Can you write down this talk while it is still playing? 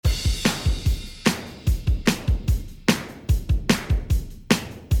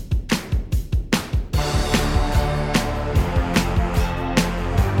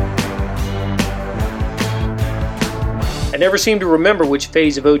never seem to remember which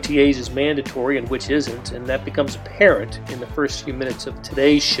phase of OTAs is mandatory and which isn't, and that becomes apparent in the first few minutes of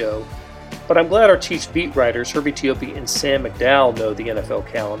today's show. But I'm glad our Chiefs beat writers, Herbie Teope and Sam McDowell, know the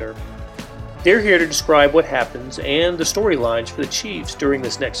NFL calendar. They're here to describe what happens and the storylines for the Chiefs during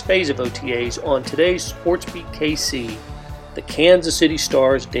this next phase of OTAs on today's SportsBeat KC, the Kansas City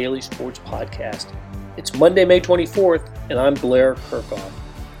Star's daily sports podcast. It's Monday, May 24th, and I'm Blair Kirkhoff.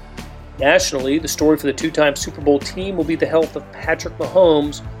 Nationally, the story for the two-time Super Bowl team will be the health of Patrick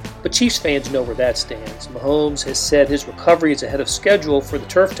Mahomes, but Chiefs fans know where that stands. Mahomes has said his recovery is ahead of schedule for the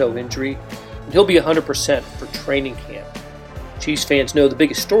turf toe injury, and he'll be 100% for training camp. Chiefs fans know the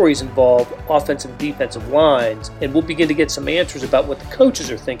biggest stories involve offensive and defensive lines, and we'll begin to get some answers about what the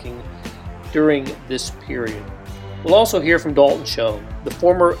coaches are thinking during this period. We'll also hear from Dalton Schoen, the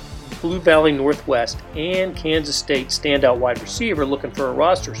former Blue Valley Northwest and Kansas State standout wide receiver looking for a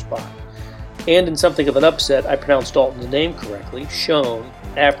roster spot. And in something of an upset, I pronounced Dalton's name correctly, Schoen,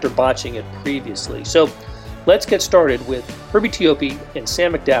 after botching it previously. So let's get started with Herbie Teope and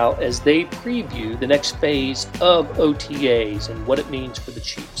Sam McDowell as they preview the next phase of OTAs and what it means for the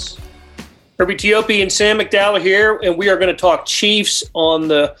Chiefs. Herbie Teope and Sam McDowell are here, and we are going to talk Chiefs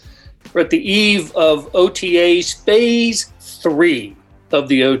we're at the eve of OTAs, phase 3 of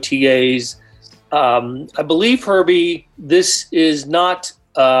the OTAs. I believe, Herbie, this is not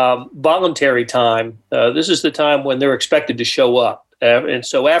voluntary time. This is the time when they're expected to show up. And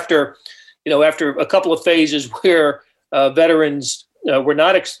so after a couple of phases where veterans were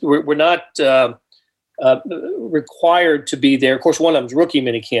not required to be there. Of course, one of them's rookie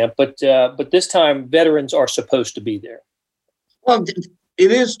minicamp, but this time veterans are supposed to be there. Well,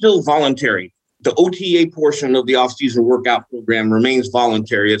 it is still voluntary. The OTA portion of the off-season workout program remains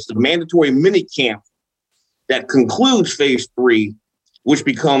voluntary. It's the mandatory minicamp that concludes phase 3, which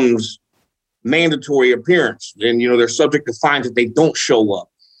becomes mandatory appearance. And, they're subject to fines if they don't show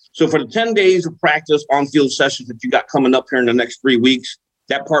up. So for the 10 days of practice on-field sessions that you got coming up here in the next 3 weeks,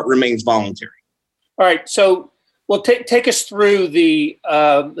 that part remains voluntary. All right. So, well, take us through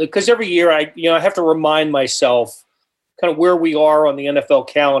because every year I have to remind myself kind of where we are on the NFL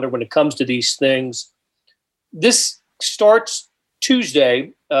calendar when it comes to these things. This starts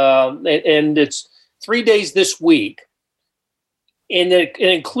Tuesday, and it's 3 days this week. And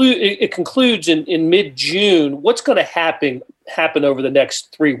it concludes in mid-June. What's going to happen over the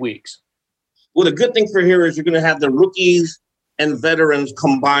next 3 weeks? Well, the good thing for here is you're going to have the rookies and veterans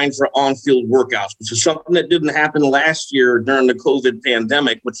combined for on-field workouts, which is something that didn't happen last year during the COVID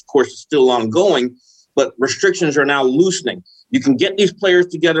pandemic, which, of course, is still ongoing, but restrictions are now loosening. You can get these players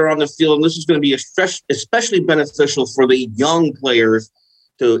together on the field, and this is going to be especially beneficial for the young players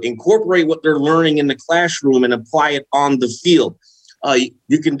to incorporate what they're learning in the classroom and apply it on the field.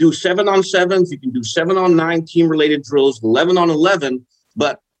 You can do 7-on-7s, you can do 7-on-9 team-related drills, 11-on-11,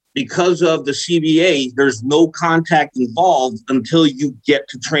 but because of the CBA, there's no contact involved until you get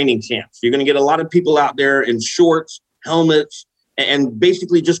to training camps. You're going to get a lot of people out there in shorts, helmets, and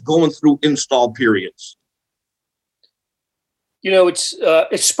basically just going through install periods.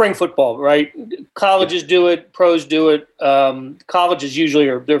 It's spring football, right? Colleges do it, pros do it. Colleges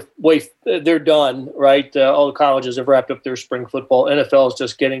usually they're done, right? All the colleges have wrapped up their spring football. NFL is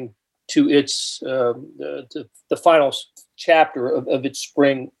just getting to its the final chapter of its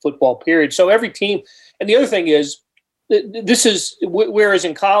spring football period. So every team, and the other thing is, this is whereas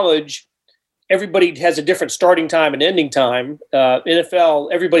in college everybody has a different starting time and ending time.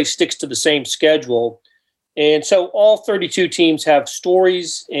 NFL, everybody sticks to the same schedule. And so all 32 teams have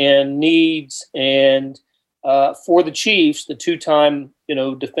stories and needs. And for the Chiefs, the two-time,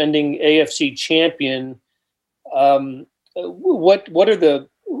 defending AFC champion, what are the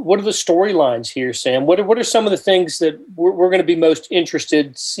storylines here, Sam? What are some of the things that we're going to be most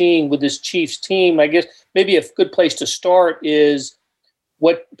interested seeing with this Chiefs team? I guess maybe a good place to start is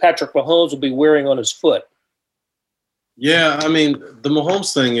what Patrick Mahomes will be wearing on his foot. Yeah, I mean, the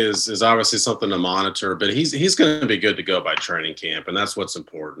Mahomes thing is obviously something to monitor, but he's going to be good to go by training camp, and that's what's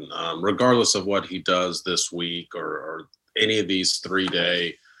important. Regardless of what he does this week or any of these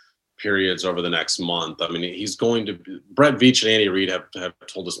 3-day periods over the next month, I mean, he's going to – Brett Veach and Andy Reid have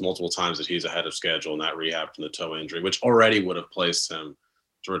told us multiple times that he's ahead of schedule in that rehab from the toe injury, which already would have placed him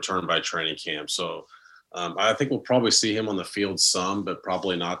to return by training camp. So I think we'll probably see him on the field some, but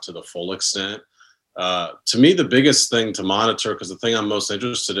probably not to the full extent. To me, the biggest thing to monitor, because the thing I'm most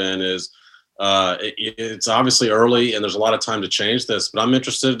interested in is it's obviously early and there's a lot of time to change this, but I'm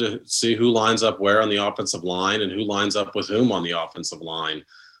interested to see who lines up where on the offensive line and who lines up with whom on the offensive line.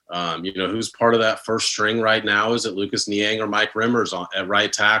 Who's part of that first string right now? Is it Lucas Niang or Mike Rimmers at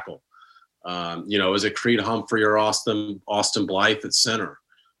right tackle? Is it Creed Humphrey or Austin Blythe at center?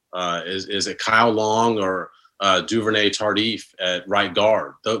 Is it Kyle Long or Duvernay Tardif at right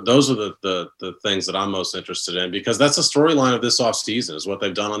guard? Those are the things that I'm most interested in, because that's the storyline of this offseason is what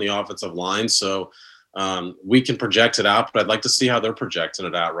they've done on the offensive line. So we can project it out, but I'd like to see how they're projecting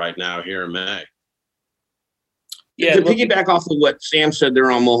it out right now here in May. Yeah, to piggyback off of what Sam said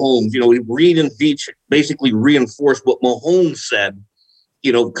there on Mahomes, Reed and Veach basically reinforced what Mahomes said,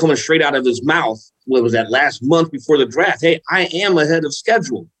 coming straight out of his mouth. What was that, last month before the draft? Hey, I am ahead of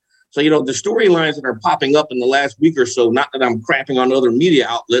schedule. So, the storylines that are popping up in the last week or so, not that I'm crapping on other media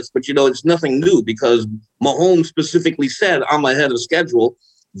outlets, but, it's nothing new because Mahomes specifically said, I'm ahead of schedule.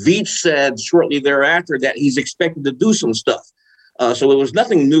 Veach said shortly thereafter that he's expected to do some stuff. So it was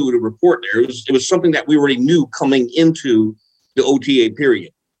nothing new to report there. It was something that we already knew coming into the OTA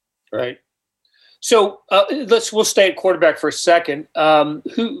period. Right. So we'll stay at quarterback for a second.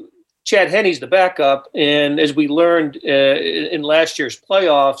 Chad Henne's the backup, and as we learned in last year's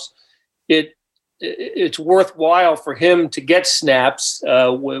playoffs, it's worthwhile for him to get snaps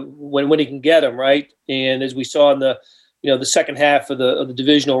when he can get them, right? And as we saw in the second half of the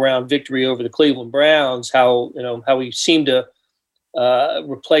divisional round victory over the Cleveland Browns, how he seemed to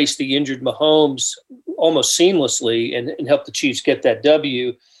replace the injured Mahomes almost seamlessly and help the Chiefs get that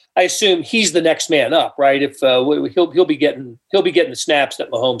W. I assume he's the next man up, right? If he'll be getting the snaps that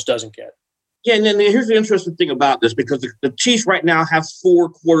Mahomes doesn't get. Yeah, and then here's the interesting thing about this, because the Chiefs right now have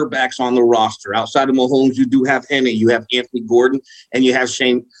 4 quarterbacks on the roster. Outside of Mahomes, you do have Henne, you have Anthony Gordon, and you have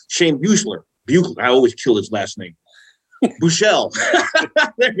Shane Buechler. I always kill his last name. Buechel.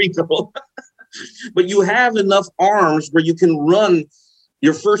 There we go. But you have enough arms where you can run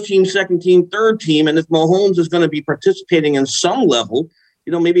your first team, second team, third team. And if Mahomes is going to be participating in some level,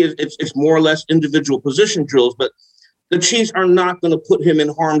 maybe it's more or less individual position drills, but the Chiefs are not going to put him in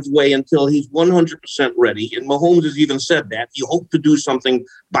harm's way until he's 100% ready. And Mahomes has even said that. He hoped to do something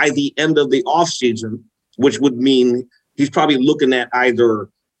by the end of the offseason, which would mean he's probably looking at either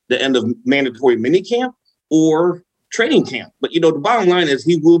the end of mandatory minicamp or training camp. But, the bottom line is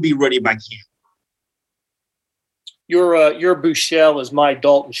he will be ready by camp. Your Buechel is my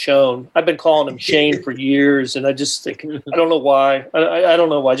Dalton Schoen. I've been calling him Shane for years, and I just think I don't know why. I don't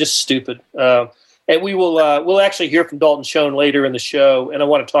know why. Just stupid. And we'll actually hear from Dalton Schoen later in the show, and I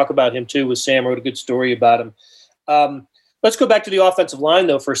want to talk about him too with Sam. I wrote a good story about him. Let's go back to the offensive line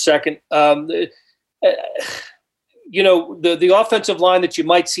though for a second. The offensive line that you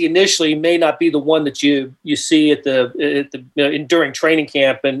might see initially may not be the one that you see during training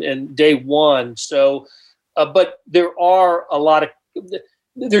camp and day one. So. But there are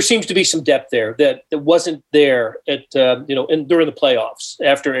there seems to be some depth there that wasn't there during the playoffs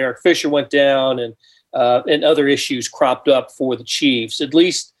after Eric Fisher went down and other issues cropped up for the Chiefs. At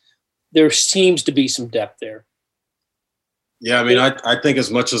least there seems to be some depth there. Yeah, I mean, I think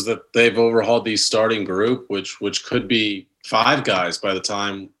as much as that they've overhauled the starting group, which could be 5 guys by the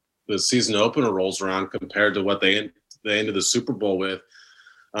time the season opener rolls around compared to what they ended the Super Bowl with.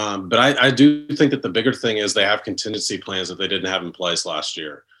 But I do think that the bigger thing is they have contingency plans that they didn't have in place last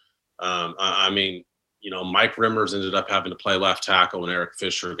year. I mean, Mike Rimmers ended up having to play left tackle when Eric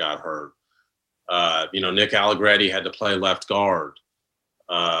Fisher got hurt. Nick Allegretti had to play left guard.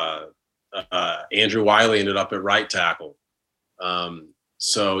 Andrew Wiley ended up at right tackle.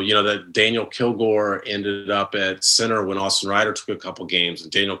 That Daniel Kilgore ended up at center when Austin Ryder took a couple games,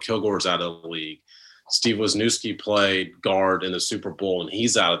 and Daniel Kilgore's out of the league. Steve Wisniewski played guard in the Super Bowl, and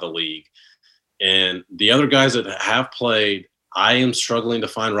he's out of the league. And the other guys that have played, I am struggling to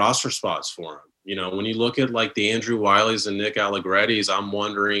find roster spots for them. When you look at like the Andrew Wileys and Nick Allegrettis, I'm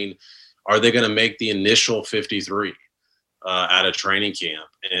wondering, are they going to make the initial 53 at a training camp?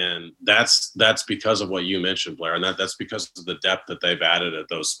 And that's because of what you mentioned, Blair, and that's because of the depth that they've added at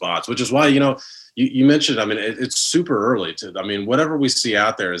those spots, which is why, you mentioned, I mean, it's super early whatever we see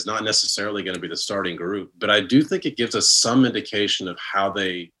out there is not necessarily going to be the starting group, but I do think it gives us some indication of how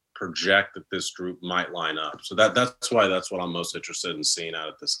they project that this group might line up. So that's what I'm most interested in seeing out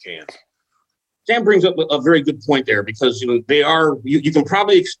at this camp. Sam brings up a very good point there, because you can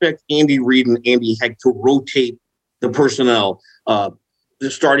probably expect Andy Reid and Andy Heck to rotate the personnel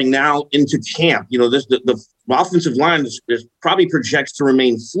starting now into camp. The offensive line is probably projects to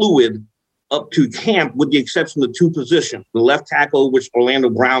remain fluid up to camp, with the exception of 2 positions. The left tackle, which Orlando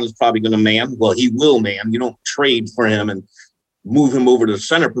Brown is probably going to man. Well, he will man. You don't trade for him and move him over to the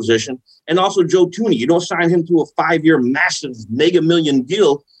center position. And also Joe Thuney. You don't sign him to a 5-year massive mega million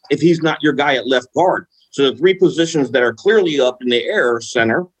deal if he's not your guy at left guard. So the 3 positions that are clearly up in the air: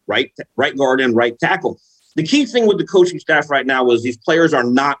 center, right guard, and right tackle. The key thing with the coaching staff right now is these players are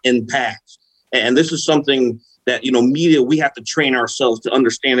not in pads. And this is something that, media, we have to train ourselves to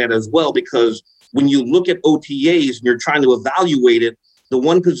understand that as well, because when you look at OTAs and you're trying to evaluate it, the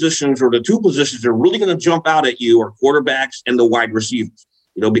one positions or the two positions that are really going to jump out at you are quarterbacks and the wide receivers,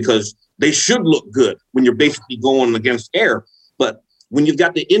 because they should look good when you're basically going against air. But when you've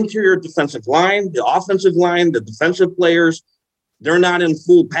got the interior defensive line, the offensive line, the defensive players, they're not in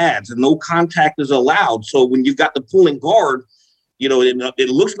full pads and no contact is allowed. So when you've got the pulling guard, it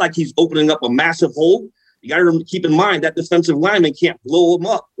looks like he's opening up a massive hole. You got to keep in mind that defensive lineman can't blow him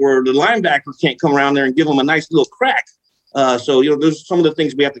up, or the linebacker can't come around there and give him a nice little crack. So there's some of the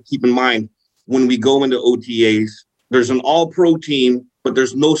things we have to keep in mind when we go into OTAs. There's an all-pro team, but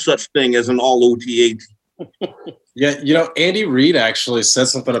there's no such thing as an all-OTA team. Yeah, Andy Reid actually said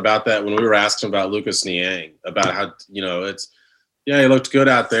something about that when we were asking about Lucas Niang, about how, he looked good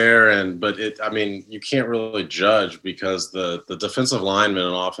out there, but you can't really judge because the defensive linemen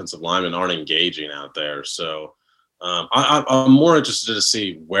and offensive linemen aren't engaging out there. So I'm more interested to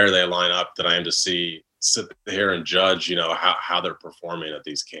see where they line up than I am to sit here and judge, how they're performing at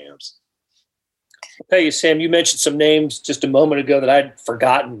these camps. Hey, Sam, you mentioned some names just a moment ago that I'd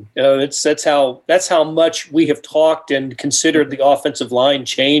forgotten. That's how much we have talked and considered the offensive line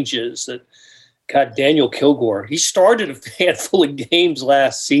changes. That, God, Daniel Kilgore, he started a handful of games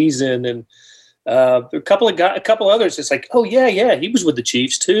last season, and a couple others. It's like, oh yeah, he was with the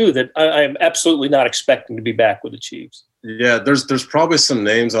Chiefs too. That I am absolutely not expecting to be back with the Chiefs. Yeah, there's probably some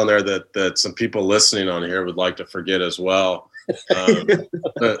names on there that some people listening on here would like to forget as well.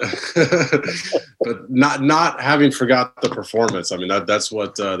 But not having forgot the performance. I mean, that's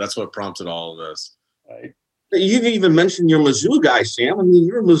what prompted all of this. Right. You didn't even mention your Mizzou guy, Sam. I mean,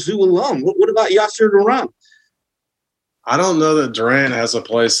 you're a Mizzou alum. What about Yasser Durant? I don't know that Durant has a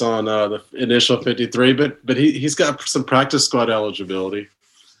place on the initial 53, but he's got some practice squad eligibility.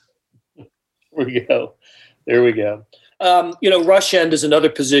 There we go. Rush end is another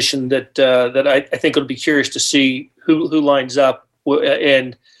position that I think it'll be curious to see who lines up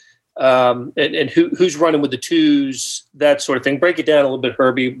and who's running with the twos, that sort of thing. Break it down a little bit,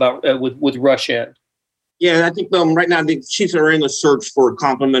 Herbie, about with rush end. Yeah, I think right now the Chiefs are in the search for a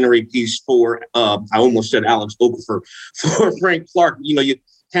complimentary piece for, I almost said Alex Okafor, for Frank Clark.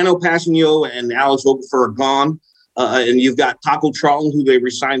 Tano Passanio and Alex Okafor are gone. And you've got Taco Charlton, who they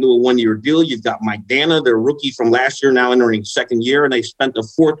re-signed to a one-year deal. You've got Mike Dana, their rookie from last year, now entering second year. And they spent a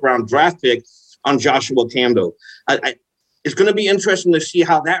fourth-round draft pick on Joshua Kamdo. It's going to be interesting to see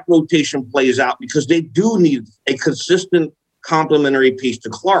how that rotation plays out, because they do need a consistent complementary piece to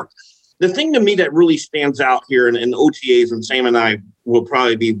Clark. The thing to me that really stands out here in OTAs, and Sam and I will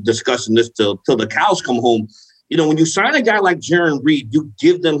probably be discussing this till the cows come home, when you sign a guy like Jaron Reed, you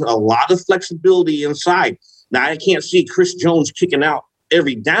give them a lot of flexibility inside. Now, I can't see Chris Jones kicking out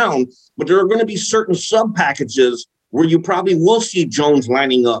every down, but there are going to be certain sub-packages where you probably will see Jones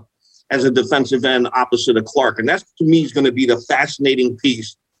lining up as a defensive end opposite of Clark. And that, to me, is going to be the fascinating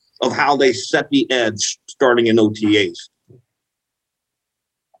piece of how they set the edge starting in OTAs.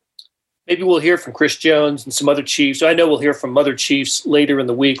 Maybe we'll hear from Chris Jones and some other Chiefs. I know we'll hear from other Chiefs later in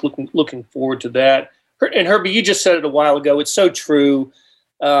the week. Looking forward to that. And Herbie, you just said it a while ago. It's so true.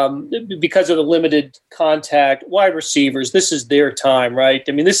 Because of the limited contact, wide receivers, this is their time, right?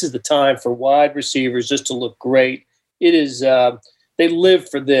 I mean, this is the time for wide receivers just to look great. It is, they live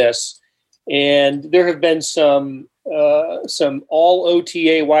for this. And there have been some all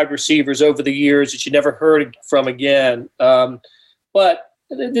OTA wide receivers over the years that you never heard from again. But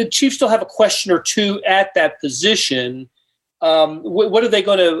the Chiefs still have a question or two at that position. What are they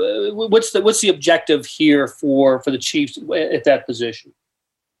going to? What's the objective here for the Chiefs at that position?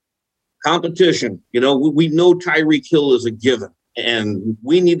 Competition. We know Tyreek Hill is a given, and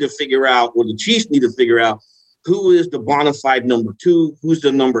we need to figure out, or the Chiefs need to figure out, who is the bona fide number two, who's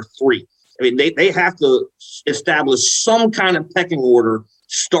the number three. I mean, they have to establish some kind of pecking order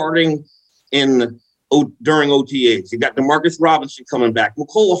starting during OTAs. You got DeMarcus Robinson coming back.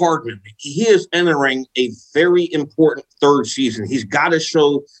 Mecole Hardman, he is entering a very important third season. He's got to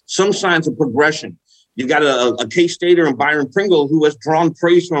show some signs of progression. You've got a K-Stater and Byron Pringle, who has drawn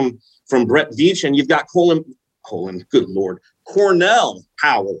praise from Brett Veach, and you've got Cornell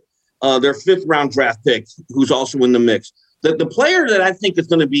Howell, their fifth-round draft pick, who's also in the mix. The player that I think is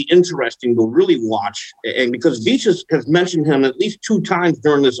going to be interesting to really watch, and because Veach has mentioned him at least two times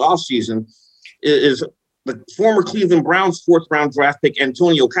during this offseason, is the former Cleveland Browns fourth-round draft pick,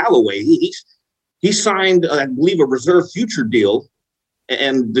 Antonio Callaway. He signed, I believe, a reserve future deal,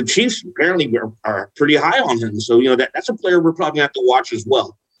 and the Chiefs apparently are pretty high on him. So, that's a player we're probably going to have to watch as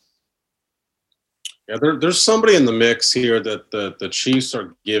well. Yeah, there's somebody in the mix here that the Chiefs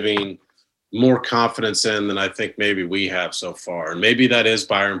are giving more confidence in than I think maybe we have so far. And maybe that is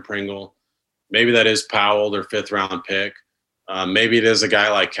Byron Pringle. Maybe that is Powell, their 5th-round pick. Maybe it is a guy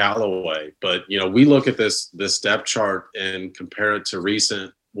like Callaway. But, we look at this depth chart and compare it to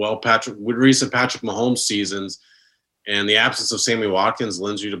recent Patrick Mahomes seasons, and the absence of Sammy Watkins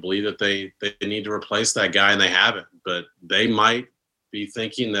lends you to believe that they need to replace that guy, and they haven't. But they might be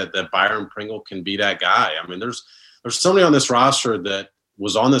thinking that Byron Pringle can be that guy. I mean, there's somebody on this roster that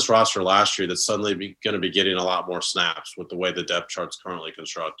was on this roster last year that's suddenly going to be getting a lot more snaps with the way the depth chart's currently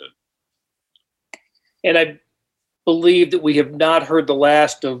constructed. And I believe that we have not heard the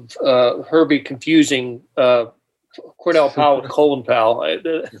last of Herbie confusing Cordell Powell with Colin Powell.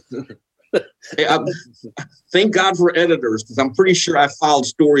 Hey, thank God for editors, because I'm pretty sure I filed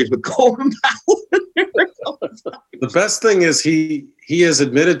stories with Colin Powell. The best thing is he has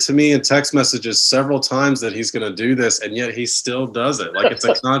admitted to me in text messages several times that he's going to do this, and yet he still does it. Like, it's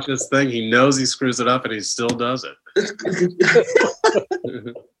a conscious thing. He knows he screws it up, and he still does it.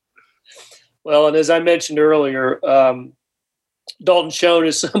 Well, and as I mentioned earlier, Dalton Schoen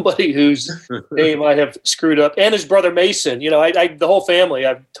is somebody whose name I have screwed up, and his brother Mason. The whole family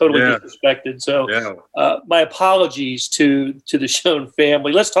I've totally disrespected. So my apologies to the Schoen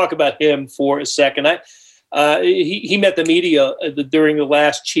family. Let's talk about him for a second. He met the media during the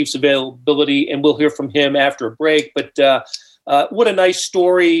last Chiefs availability, and we'll hear from him after a break. But what a nice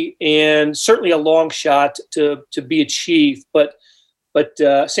story, and certainly a long shot to be a Chief. But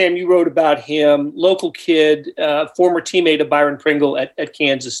Sam, you wrote about him, local kid, former teammate of Byron Pringle at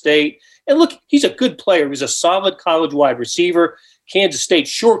Kansas State. And look, he's a good player. He's a solid college wide receiver. Kansas State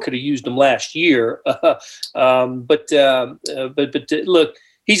sure could have used him last year. But look,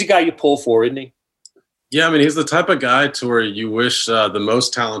 he's a guy you pull for, isn't he? Yeah, I mean, he's the type of guy to where you wish the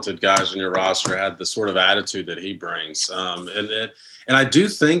most talented guys on your roster had the sort of attitude that he brings. And I do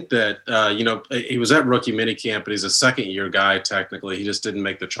think that, he was at rookie minicamp, but he's a second-year guy technically. He just didn't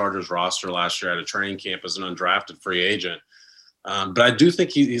make the Chargers roster last year at a training camp as an undrafted free agent. But I do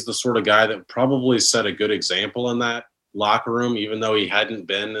think he's the sort of guy that probably set a good example in that locker room, even though he hadn't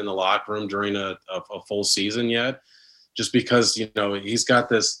been in the locker room during a full season yet, just because, he's got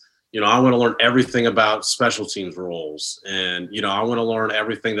this – I want to learn everything about special teams roles. And, I want to learn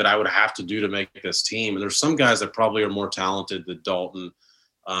everything that I would have to do to make this team. And there's some guys that probably are more talented than Dalton,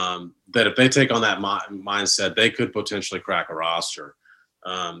 that if they take on that mindset, they could potentially crack a roster.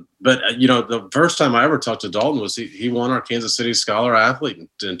 But the first time I ever talked to Dalton was he won our Kansas City Scholar Athlete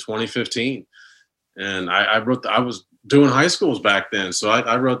in 2015. And I was doing high schools back then. So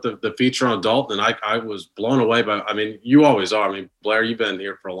I wrote the feature on Dalton, and I was blown away by, you always are. Blair, you've been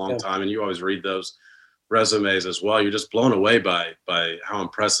here for a long time, and you always read those resumes as well. You're just blown away by how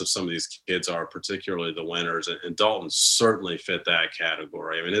impressive some of these kids are, particularly the winners. And Dalton certainly fit that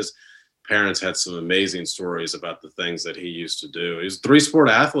category. His parents had some amazing stories about the things that he used to do. He was a 3-sport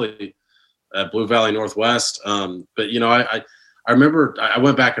athlete at Blue Valley Northwest. But I remember I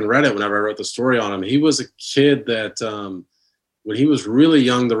went back and read it whenever I wrote the story on him. He was a kid that when he was really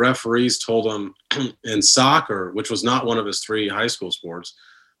young, the referees told him in soccer, which was not one of his 3 high school sports,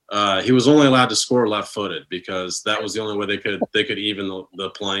 he was only allowed to score left-footed because that was the only way they could even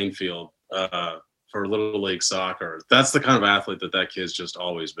the playing field for Little League soccer. That's the kind of athlete that kid's just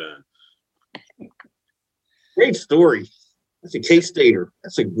always been. Great story. That's a K-Stater.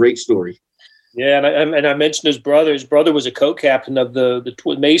 That's a great story. Yeah, and I mentioned his brother. His brother was a co-captain of the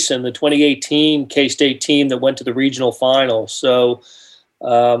Mason, the 2018 K-State team that went to the regional final. So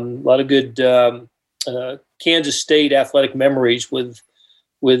a lot of good Kansas State athletic memories with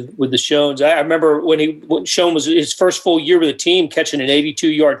the Schoens. I remember when Schoen was his first full year with the team, catching an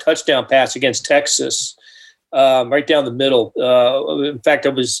 82-yard touchdown pass against Texas, right down the middle. In fact, I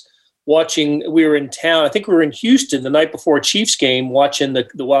was watching, we were in town, I think we were in Houston the night before a Chiefs game, watching the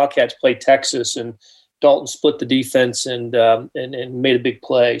Wildcats play Texas, and Dalton split the defense and made a big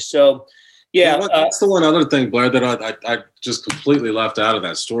play. So, yeah. That's the one other thing, Blair, that I just completely left out of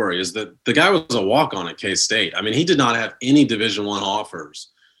that story is that the guy was a walk-on at K-State. He did not have any Division I offers.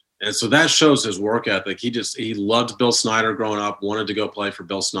 And so that shows his work ethic. He loved Bill Snyder growing up, wanted to go play for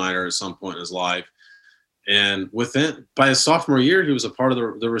Bill Snyder at some point in his life. And by his sophomore year, he was a part of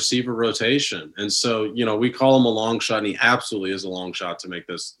the receiver rotation. And so, we call him a long shot, and he absolutely is a long shot to make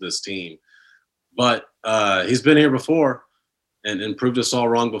this team. But he's been here before and proved us all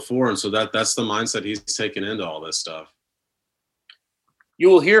wrong before. And so that's the mindset he's taken into all this stuff. You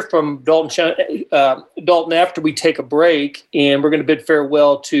will hear from Dalton after we take a break, and we're going to bid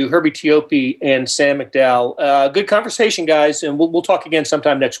farewell to Herbie Teope and Sam McDowell. Good conversation, guys, and we'll talk again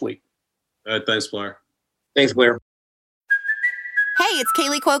sometime next week. All right, thanks, Blair. Thanks, Blair. Hey, Hey, it's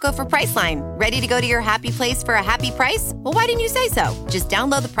Kaylee Cuoco for Priceline. Ready to go to your happy place for a happy price? Well, why didn't you say so? Just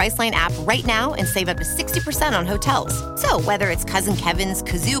download the Priceline app right now and save up to 60% on hotels. So whether it's Cousin Kevin's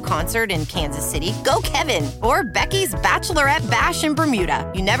Kazoo Concert in Kansas City, go Kevin, or Becky's Bachelorette Bash in Bermuda,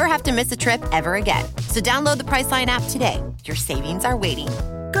 you never have to miss a trip ever again. So download the Priceline app today. Your savings are waiting.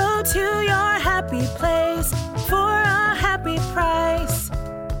 Go to your happy place for a happy price.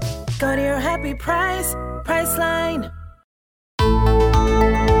 Go to your happy price, Priceline.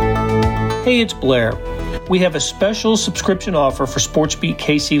 Hey, it's Blair. We have a special subscription offer for SportsBeat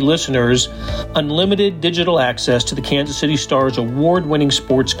KC listeners, unlimited digital access to the Kansas City Star's award-winning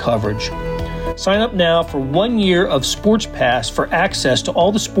sports coverage. Sign up now for 1 year of Sports Pass for access to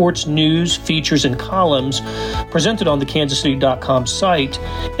all the sports news, features, and columns presented on the kansascity.com site,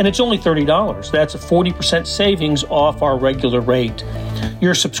 and it's only $30. That's a 40% savings off our regular rate.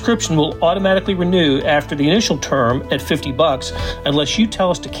 Your subscription will automatically renew after the initial term at $50 unless you tell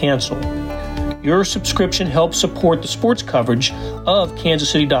us to cancel. Your subscription helps support the sports coverage of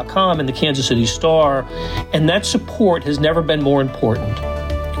kansascity.com and the Kansas City Star, and that support has never been more important.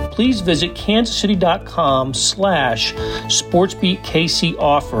 Please visit kansascity.com/SportsBeatKC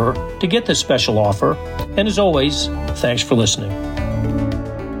offer to get this special offer. And as always, thanks for listening.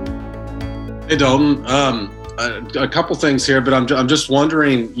 Hey, Dalton. A couple things here, but I'm just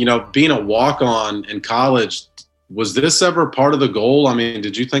wondering, being a walk-on in college, was this ever part of the goal? I mean,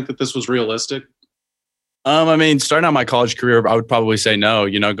 did you think that this was realistic? Starting out my college career, I would probably say no.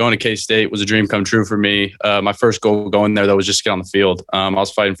 Going to K-State was a dream come true for me. My first goal going there, though, was just to get on the field. I was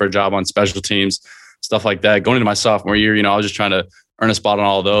fighting for a job on special teams, stuff like that. Going into my sophomore year, I was just trying to earn a spot on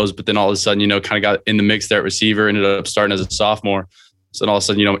all of those. But then all of a sudden, kind of got in the mix there at receiver, ended up starting as a sophomore. So then all of a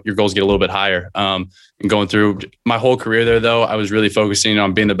sudden, your goals get a little bit higher. And going through my whole career there, though, I was really focusing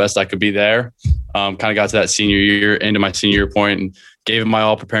on being the best I could be there. Kind of got to that senior year, into my senior year point, and gave it my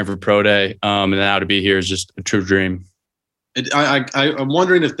all preparing for pro day. And now to be here is just a true dream. I'm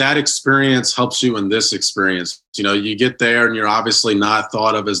wondering if that experience helps you in this experience. You get there and you're obviously not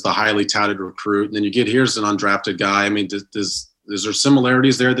thought of as the highly touted recruit. And then you get here as an undrafted guy. I mean, is there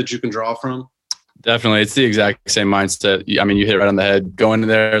similarities there that you can draw from? Definitely. It's the exact same mindset. I mean, you hit it right on the head. Going in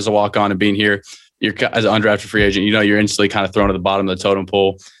there as a walk-on and being here, you're as an undrafted free agent, you're instantly kind of thrown to the bottom of the totem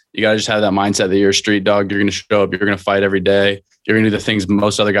pole. You got to just have that mindset that you're a street dog. You're going to show up. You're going to fight every day. You're going to do the things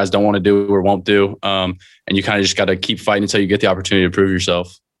most other guys don't want to do or won't do. And you kind of just got to keep fighting until you get the opportunity to prove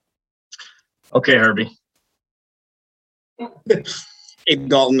yourself. Okay, Herbie. Hey,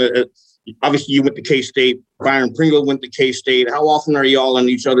 Dalton, obviously you went to K-State. Byron Pringle went to K-State. How often are y'all in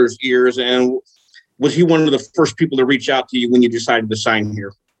each other's ears? And was he one of the first people to reach out to you when you decided to sign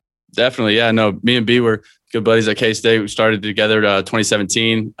here? Definitely. Yeah, no, me and B were good buddies at K-State. We started together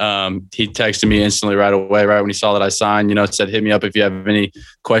 2017. He texted me instantly right away, right when he saw that I signed, said, hit me up if you have any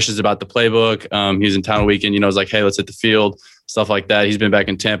questions about the playbook. He was in town a weekend, was like, hey, let's hit the field, stuff like that. He's been back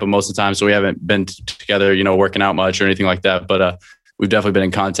in Tampa most of the time, so we haven't been together, working out much or anything like that. But we've definitely been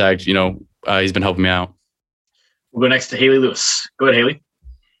in contact. He's been helping me out. We'll go next to Haley Lewis. Go ahead, Haley.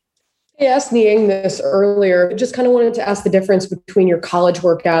 I asked Niang this earlier. Just kind of wanted to ask the difference between your college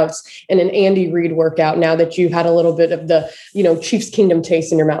workouts and an Andy Reid workout now that you've had a little bit of the, Chiefs Kingdom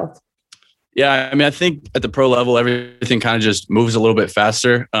taste in your mouth. Yeah, I mean, I think at the pro level, everything kind of just moves a little bit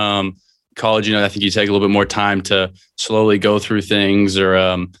faster. College, I think you take a little bit more time to slowly go through things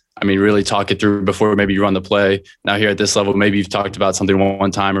or, really talk it through before maybe you run the play. Now here at this level, maybe you've talked about something one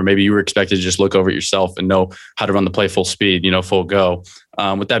time, or maybe you were expected to just look over it yourself and know how to run the play full speed, full go.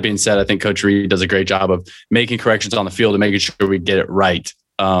 With that being said, I think Coach Reid does a great job of making corrections on the field and making sure we get it right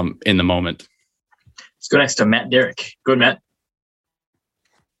in the moment. Let's go next to Matt Derrick. Go ahead, Matt.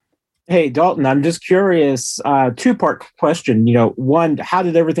 Hey, Dalton, I'm just curious, two-part question. One, how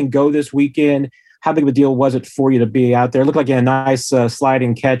did everything go this weekend? How big of a deal was it for you to be out there? It looked like you had a nice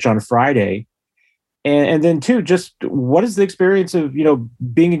sliding catch on Friday. And then two, just what is the experience of,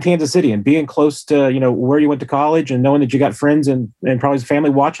 being in Kansas City and being close to, where you went to college and knowing that you got friends and probably family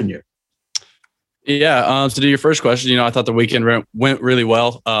watching you? Yeah. So to your first question, I thought the weekend went really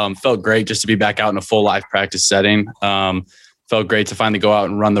well. Felt great just to be back out in a full live practice setting. Felt great to finally go out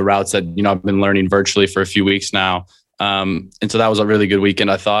and run the routes that, I've been learning virtually for a few weeks now. And so that was a really good weekend,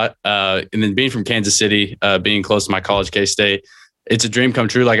 I thought. And then being from Kansas City, being close to my college, K-State, it's a dream come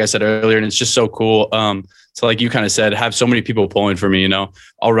true, like I said earlier, and it's just so cool. So like you kind of said, have so many people pulling for me,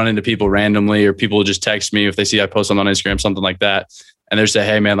 I'll run into people randomly or people will just text me if they see I post something on Instagram, something like that. And they'll say,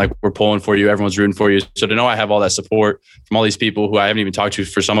 hey, man, like we're pulling for you. Everyone's rooting for you. So to know I have all that support from all these people who I haven't even talked to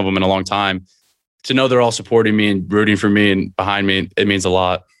for some of them in a long time, to know they're all supporting me and rooting for me and behind me, it means a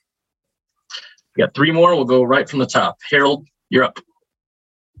lot. We got three more. We'll go right from the top. Harold, you're up.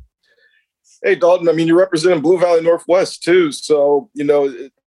 Hey, Dalton, I mean, you're representing Blue Valley Northwest too. So,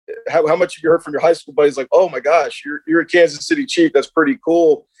 how much have you heard from your high school buddies? Like, oh my gosh, you're a Kansas City Chief. That's pretty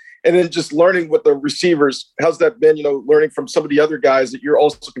cool. And then just learning with the receivers, how's that been, learning from some of the other guys that you're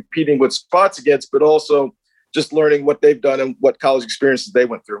also competing with spots against, but also just learning what they've done and what college experiences they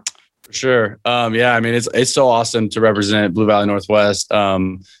went through. For sure. Yeah, I mean, it's so awesome to represent Blue Valley Northwest.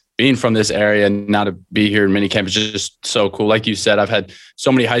 Being from this area and now to be here in minicamp is just so cool. Like you said, I've had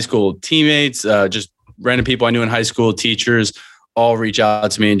so many high school teammates, just random people I knew in high school, teachers, all reach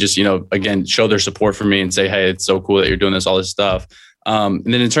out to me and just, again, show their support for me and say, hey, it's so cool that you're doing this, all this stuff. And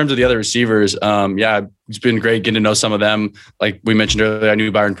then in terms of the other receivers, it's been great getting to know some of them. Like we mentioned earlier, I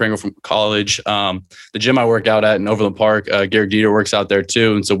knew Byron Pringle from college. The gym I work out at in Overland Park, Garrett Dieter works out there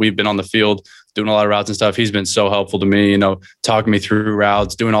too. And so we've been on the field doing a lot of routes and stuff. He's been so helpful to me, talking me through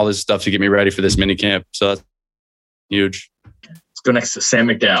routes, doing all this stuff to get me ready for this mini camp. So that's huge. Let's go next to Sam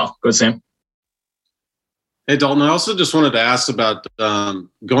McDowell. Go ahead, Sam. Hey, Dalton, I also just wanted to ask about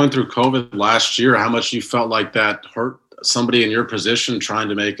going through COVID last year, how much you felt like that hurt somebody in your position trying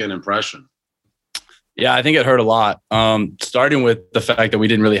to make an impression. Yeah, I think it hurt a lot. Starting with the fact that we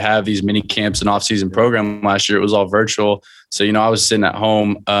didn't really have these mini camps and off-season program last year. It was all virtual. So, I was sitting at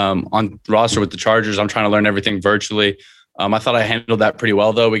home on roster with the Chargers. I'm trying to learn everything virtually. I thought I handled that pretty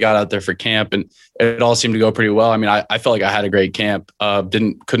well, though. We got out there for camp, and it all seemed to go pretty well. I mean, I felt like I had a great camp.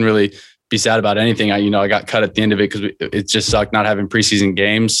 Couldn't really be sad about anything. I got cut at the end of it because it just sucked not having preseason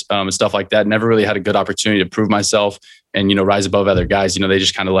games and stuff like that. Never really had a good opportunity to prove myself and, rise above other guys. They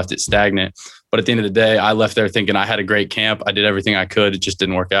just kind of left it stagnant. But at the end of the day, I left there thinking I had a great camp. I did everything I could. It just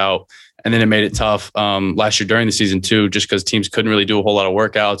didn't work out. And then it made it tough last year during the season too, just because teams couldn't really do a whole lot of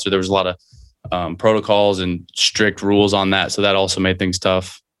workouts, or there was a lot of protocols and strict rules on that. So that also made things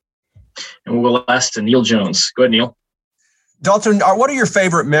tough. And we'll last to Neil Jones. Go ahead, Neil. Dalton, what are your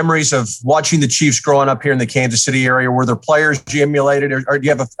favorite memories of watching the Chiefs growing up here in the Kansas City area? Were there players you emulated, or do you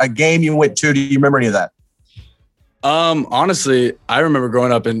have a game you went to? Do you remember any of that? Honestly, I remember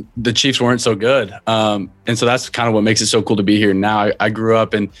growing up and the Chiefs weren't so good. And so that's kind of what makes it so cool to be here now. I grew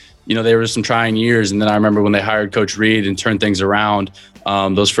up and, there were some trying years. And then I remember when they hired Coach Reed and turned things around,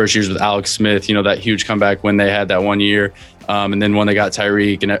 those first years with Alex Smith, that huge comeback when they had that 1 year. And then when they got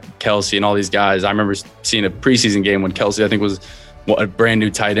Tyreek and Kelsey and all these guys, I remember seeing a preseason game when Kelsey, I think, was a brand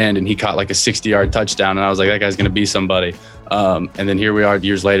new tight end, and he caught like a 60-yard touchdown. And I was like, that guy's going to be somebody. And then here we are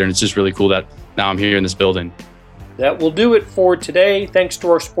years later, and it's just really cool that now I'm here in this building. That will do it for today. Thanks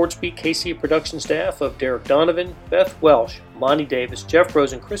to our SportsBeat KC production staff of Derek Donovan, Beth Welsh, Monty Davis, Jeff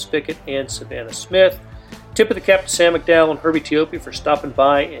Rosen, Chris Pickett, and Savannah Smith. Tip of the cap to Sam McDowell and Herbie Teope for stopping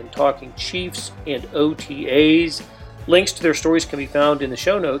by and talking Chiefs and OTAs. Links to their stories can be found in the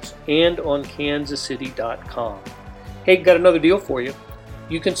show notes and on kansascity.com. Hey, got another deal for you.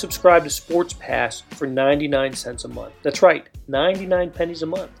 You can subscribe to Sports Pass for 99 cents a month. That's right, 99 pennies a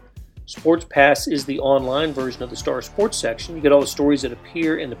month. Sports Pass is the online version of the Star Sports section. You get all the stories that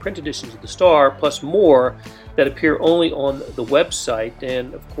appear in the print editions of the Star, plus more that appear only on the website,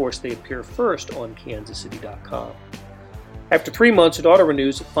 and of course they appear first on kansascity.com. After 3 months, it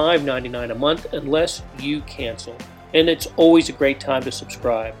auto-renews at $5.99 a month unless you cancel. And it's always a great time to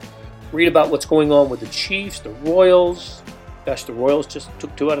subscribe. Read about what's going on with the Chiefs, the Royals. Gosh, the Royals just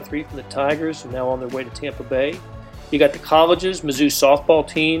took 2 out of 3 from the Tigers and now on their way to Tampa Bay. You got the colleges, Mizzou softball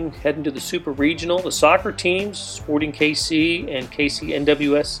team heading to the Super Regional, the soccer teams, Sporting KC and KC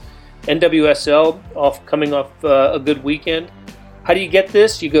NWSL coming off a good weekend. How do you get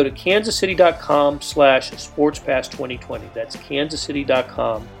this? You go to kansascity.com/sportspass2020. That's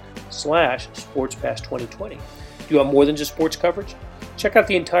kansascity.com/sportspass2020. Do you want more than just sports coverage? Check out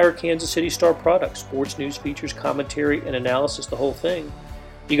the entire Kansas City Star product, sports news, features, commentary, and analysis, the whole thing.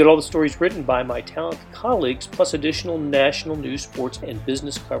 You get all the stories written by my talented colleagues, plus additional national news, sports, and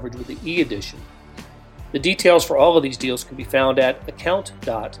business coverage with the e-edition. The details for all of these deals can be found at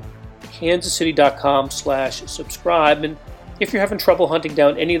account.kansascity.com/subscribe. And if you're having trouble hunting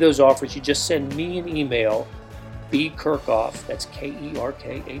down any of those offers, you just send me an email, bkerkhoff, that's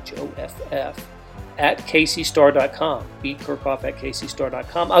KERKHOFF, at kcstar.com, bkerkhoff at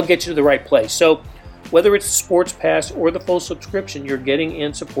kcstar.com. I'll get you to the right place. So whether it's the Sports Pass or the full subscription, you're getting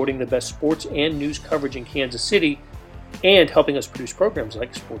and supporting the best sports and news coverage in Kansas City and helping us produce programs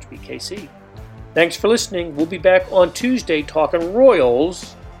like SportsBeat KC. Thanks for listening. We'll be back on Tuesday talking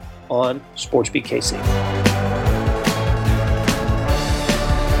Royals on SportsBeat KC.